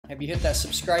Have you hit that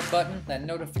subscribe button, that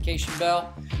notification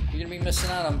bell? You're going to be missing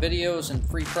out on videos and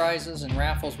free prizes and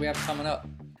raffles we have coming up.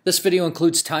 This video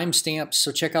includes timestamps,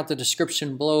 so check out the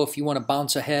description below if you want to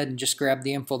bounce ahead and just grab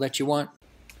the info that you want.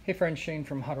 Hey friends, Shane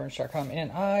from HowToWrench.com,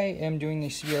 and I am doing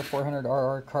these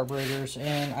CBR400RR carburetors,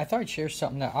 and I thought I'd share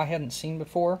something that I hadn't seen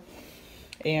before.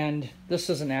 And this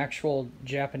is an actual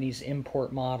Japanese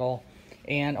import model,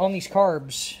 and on these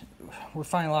carbs we're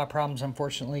finding a lot of problems,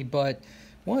 unfortunately. But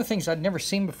one of the things I'd never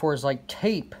seen before is like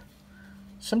tape,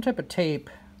 some type of tape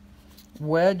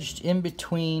wedged in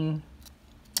between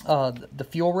the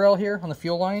fuel rail here on the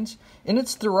fuel lines, and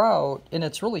it's throughout, and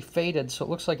it's really faded, so it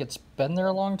looks like it's been there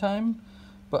a long time.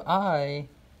 But I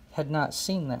had not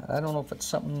seen that. I don't know if it's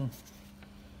something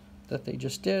that they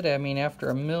just did. I mean, after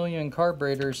 1 million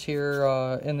carburetors here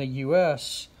in the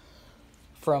U.S.,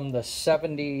 from the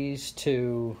 70s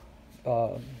to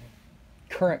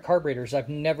current carburetors, I've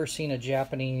never seen a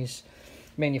Japanese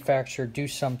manufacturer do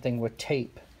something with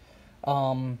tape.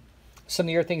 Some of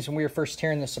the other things when we were first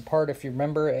tearing this apart, if you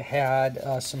remember, it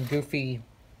had some goofy,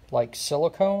 like,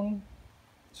 silicone.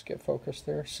 Let's get focused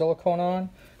there. Silicone on.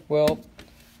 Well,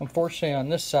 unfortunately on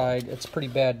this side, it's a pretty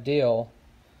bad deal.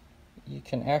 You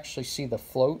can actually see the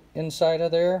float inside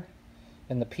of there,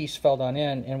 and the piece fell down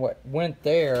in, and what went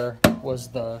there was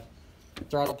the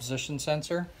throttle position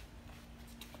sensor.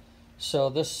 So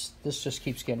this just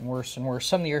keeps getting worse and worse.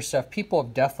 Some of the other stuff, people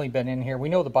have definitely been in here. We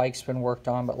know the bike's been worked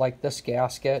on, but like this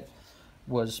gasket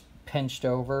was pinched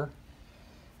over.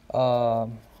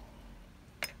 Let's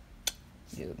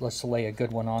lay a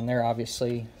good one on there.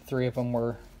 Obviously 3 of them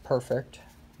were perfect,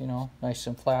 you know, nice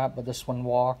and flat, but this one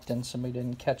walked and somebody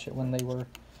didn't catch it when they were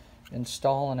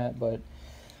installing it. But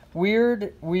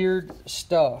weird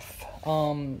stuff.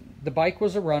 The bike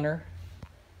was a runner,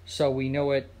 so we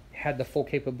know it had the full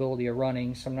capability of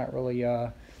running, so I'm not really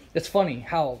it's funny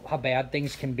how bad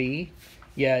things can be,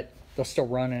 yet they'll still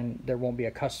run and there won't be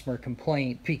a customer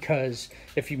complaint. Because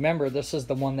if you remember, this is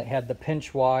the one that had the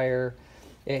pinch wire,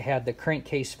 it had the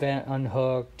crankcase vent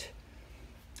unhooked,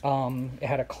 it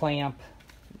had a clamp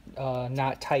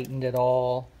not tightened at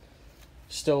all.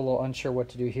 Still a little unsure what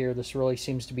to do here. This really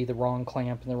seems to be the wrong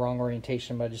clamp and the wrong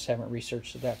orientation, but I just haven't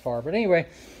researched it that far. But anyway,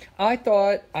 I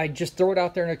thought I'd just throw it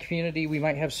out there in the community. We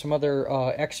might have some other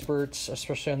experts,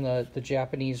 especially on the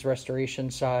Japanese restoration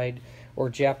side or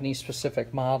Japanese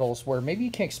specific models, where maybe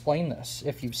you can explain this.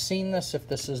 If you've seen this, if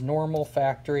this is normal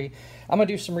factory. I'm going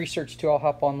to do some research too. I'll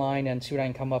hop online and see what I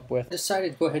can come up with. I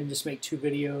decided to go ahead and just make 2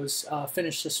 videos.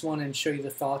 Finish this one and show you the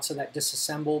thoughts of that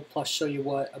disassembled, plus show you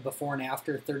what a before and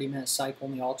after 30-minute cycle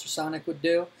in the ultrasonic would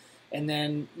do. And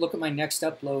then look at my next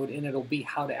upload, and it'll be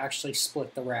how to actually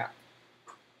split the rack.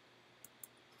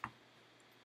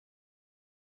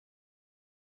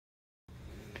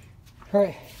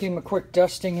 Alright, give them a quick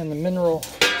dusting in the mineral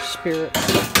spirit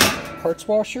parts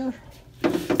washer.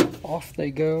 Off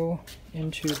they go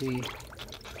into the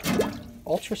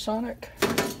ultrasonic.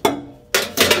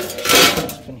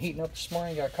 It's been heating up this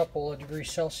morning, got a couple of degrees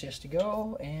Celsius to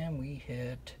go, and we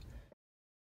hit.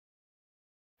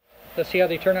 Let's see how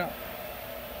they turn out.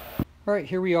 Alright,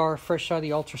 here we are, fresh out of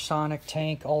the ultrasonic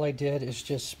tank. All I did is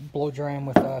just blow dry them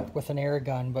with an air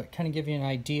gun, but kind of give you an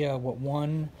idea what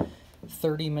one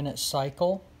 30-minute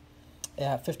cycle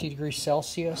at 50 degrees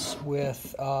Celsius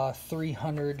with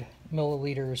 300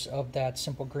 milliliters of that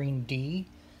simple green D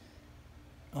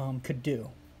could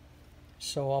do.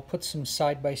 So I'll put some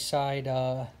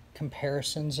side-by-side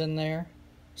comparisons in there.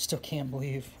 Still can't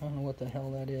believe, I don't know what the hell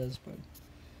that is, but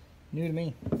new to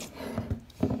me.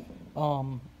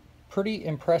 Pretty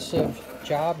impressive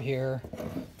job here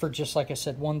for just, like I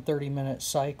said, one 30-minute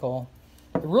cycle.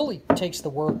 It really takes the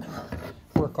work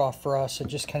off for us, so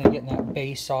just kind of getting that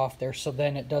base off there, so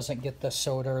then it doesn't get the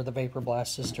soda or the vapor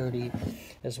blast dirty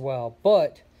as well.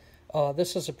 But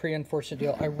this is a pretty unfortunate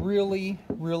deal. I really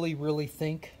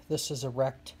think this is a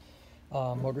wrecked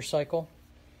motorcycle,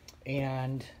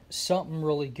 and something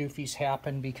really goofy's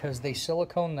happened because they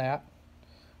silicone that,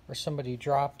 or somebody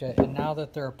dropped it, and now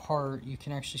that they're apart, you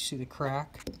can actually see the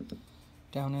crack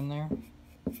down in there.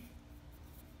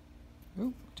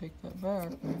 Oop, take that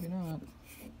back, maybe not.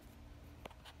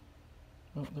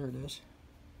 Oh, there it is.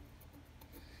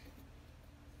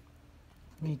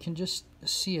 You can just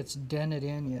see it's dented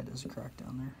in. Yeah, there's a crack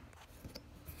down there.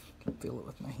 Can feel it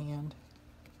with my hand.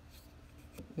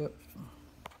 Yep.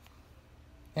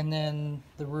 And then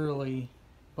the really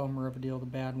bummer of a deal, the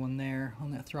bad one there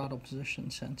on that throttle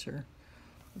position sensor.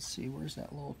 Let's see, where's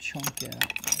that little chunk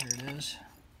at? There it is.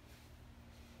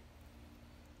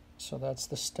 So that's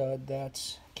the stud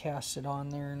that's casted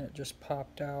on there, and it just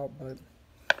popped out. But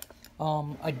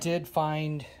I did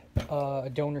find a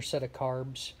donor set of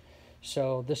carbs.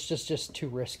 So this is just too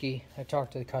risky. I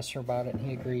talked to the customer about it and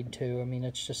he agreed to. I mean,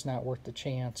 it's just not worth the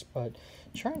chance, but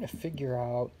trying to figure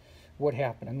out what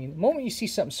happened. I mean, the moment you see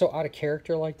something so out of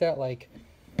character like that, like,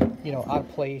 you know, out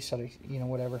of place, out of, you know,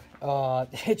 whatever,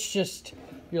 it's just,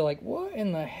 you're like, what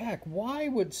in the heck? Why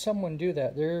would someone do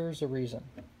that? There's a reason.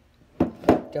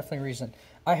 Definitely a reason.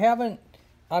 I haven't,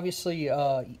 obviously, you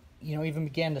know, even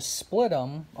began to split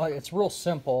them. It's real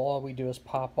simple. All we do is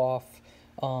pop off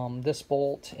this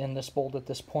bolt and this bolt at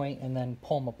this point and then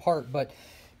pull them apart. But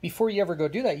before you ever go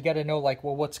do that, you got to know, like,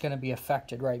 well, what's going to be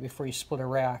affected, right, before you split a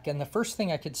rack. And the first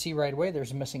thing I could see right away,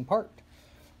 there's a missing part.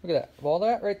 Look at that. Of all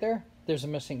that right there, there's a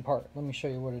missing part. Let me show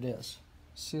you what it is.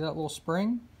 See that little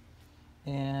spring?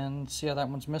 And see how that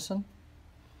one's missing?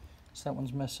 So that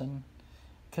one's missing.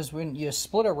 Because when you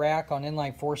split a rack on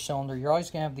inline 4-cylinder, you're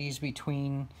always going to have these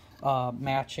between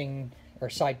matching or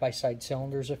side-by-side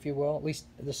cylinders, if you will. At least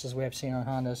this is the way I've seen on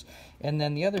Hondas. And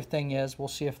then the other thing is, we'll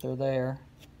see if they're there.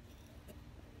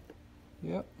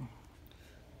 Yep.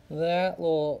 That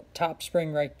little top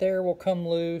spring right there will come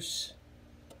loose.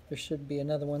 There should be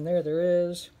another one there. There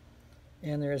is.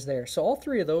 And there is there. So all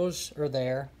three of those are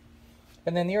there.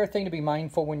 And then the other thing to be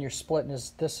mindful when you're splitting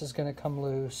is this is going to come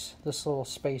loose. This little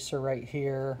spacer right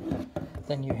here.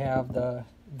 Then you have the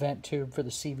vent tube for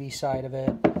the CV side of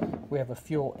it. We have a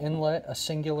fuel inlet, a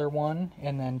singular one,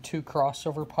 and then 2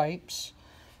 crossover pipes.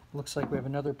 Looks like we have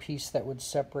another piece that would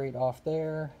separate off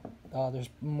there. There's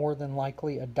more than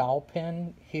likely a dowel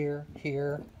pin here.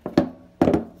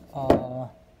 I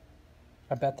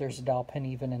bet there's a dowel pin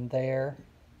even in there.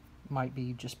 Might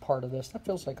be just part of this. That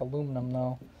feels like aluminum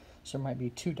though. So there might be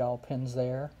 2 dowel pins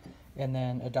there and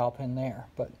then a dowel pin there.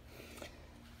 But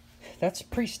that's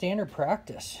pretty standard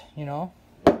practice, you know.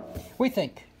 What do you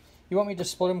think? You want me to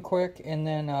split them quick and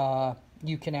then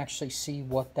you can actually see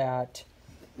what that,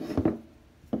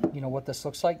 you know, what this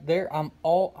looks like. There,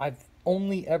 I've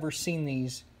only ever seen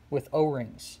these with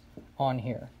O-rings on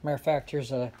here. Matter of fact,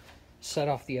 here's a set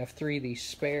off the F3. These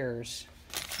spares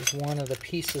is one of the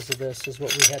pieces of this is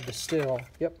what we had to still.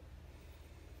 Yep.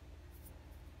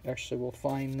 Actually, we'll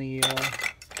find the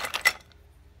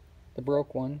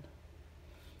broke one.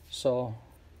 So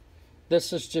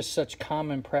this is just such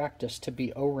common practice to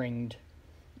be O-ringed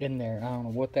in there. I don't know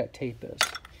what that tape is.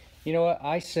 You know what?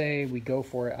 I say we go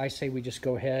for it. I say we just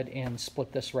go ahead and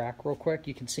split this rack real quick.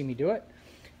 You can see me do it.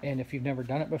 And if you've never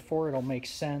done it before, it'll make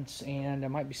sense. And it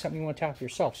might be something you want to tackle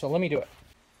yourself. So let me do it.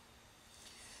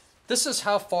 This is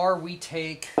how far we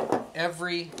take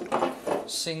every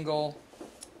single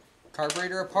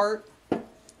carburetor apart.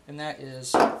 And that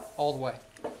is all the way.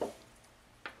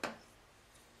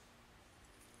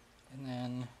 And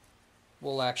then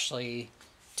we'll actually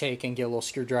take and get a little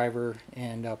screwdriver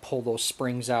and pull those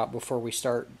springs out before we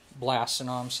start blasting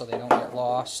them so they don't get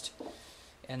lost.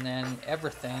 And then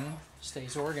everything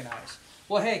stays organized.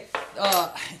 Well, hey,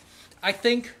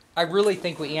 I really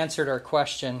think we answered our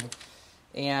question,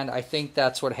 and I think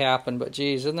that's what happened. But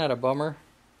geez, isn't that a bummer?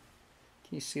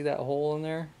 Can you see that hole in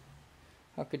there?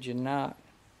 How could you not?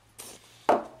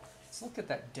 Let's look at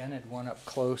that dented one up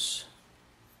close.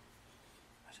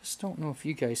 I just don't know if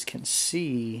you guys can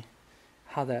see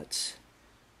how it's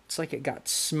like it got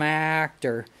smacked,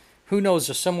 or who knows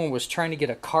if someone was trying to get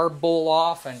a carb bowl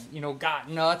off and, you know, got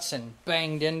nuts and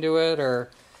banged into it or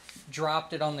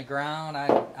dropped it on the ground.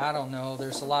 I don't know.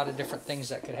 There's a lot of different things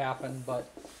that could happen.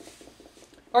 But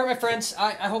all right, my friends,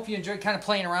 I hope you enjoyed kind of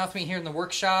playing around with me here in the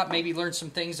workshop. Maybe learn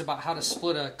some things about how to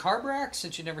split a carb rack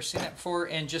since you've never seen that before,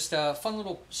 and just a fun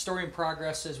little story in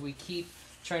progress as we keep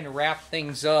trying to wrap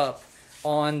things up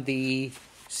on the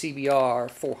CBR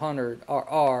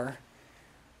 400RR.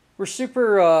 We're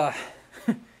super,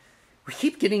 we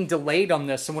keep getting delayed on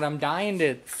this, and what I'm dying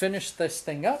to finish this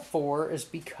thing up for is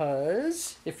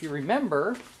because, if you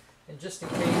remember, and just in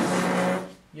case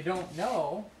you don't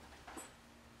know,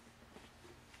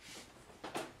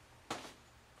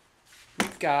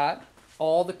 we've got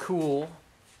all the cool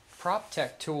prop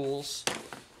tech tools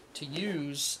to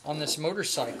use on this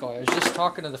motorcycle. I was just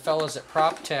talking to the fellas at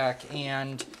Prop Tech,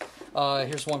 and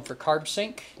here's one for Carb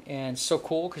Sync, and it's so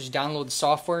cool because you download the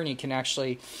software and you can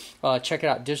actually check it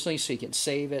out digitally, so you can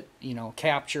save it, you know,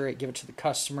 capture it, give it to the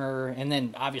customer, and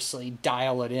then obviously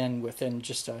dial it in within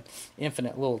just a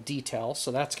infinite little detail.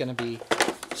 So that's going to be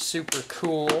super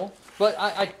cool. But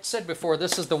I said before,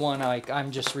 this is the one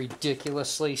I'm just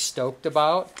ridiculously stoked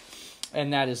about,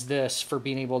 and that is this for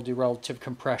being able to do relative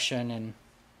compression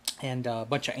and a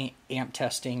bunch of amp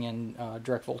testing and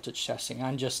direct voltage testing.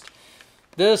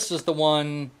 This is the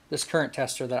one, this current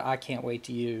tester, that I can't wait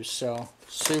to use. So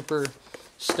super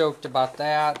stoked about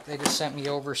that. They just sent me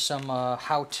over some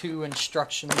how-to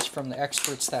instructions from the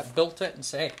experts that built it and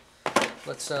say, hey,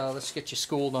 let's get you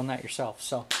schooled on that yourself.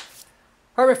 So,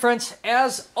 all right, my friends,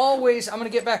 as always, I'm going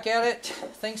to get back at it.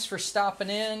 Thanks for stopping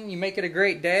in. You make it a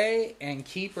great day, and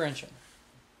keep wrenching.